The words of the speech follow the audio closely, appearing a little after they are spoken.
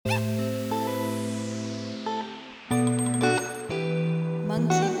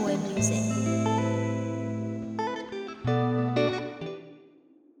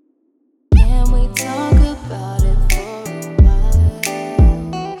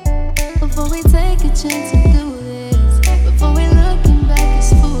Before we take a chance and do this, before we looking back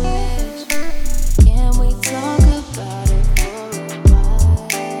it's foolish. Can we talk about it for a while?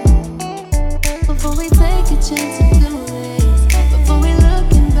 Before we take a chance and do this, before we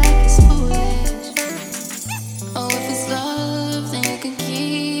looking back it's foolish. Oh, if it's love, then you can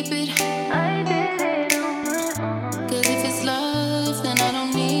keep it. I did it on my own. 'Cause if it's love, then I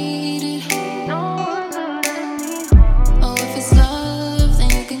don't need it. No one could let me home. Oh, if it's love, then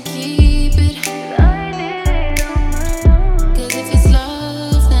you can keep it. I did it on my own. 'Cause if it's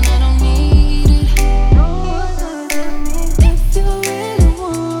love, then I don't need it. No one could let me home. If you really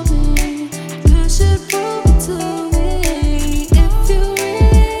want me, you should prove it to me. If you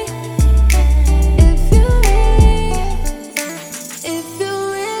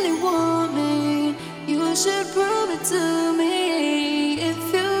really want me, you should prove it to me. If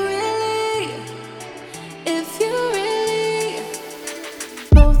you really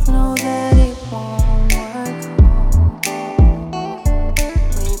both know that it won't work.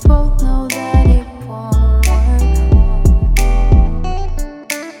 We both know that it won't work.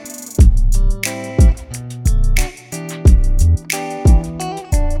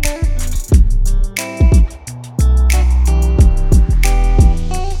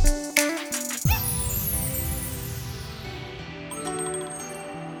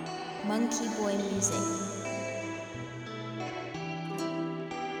 MonkeyBoy music.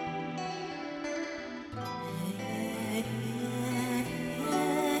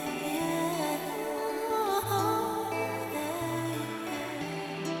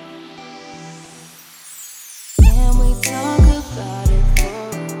 Can we talk about it for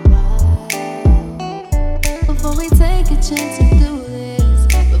a while? Before we take a chance and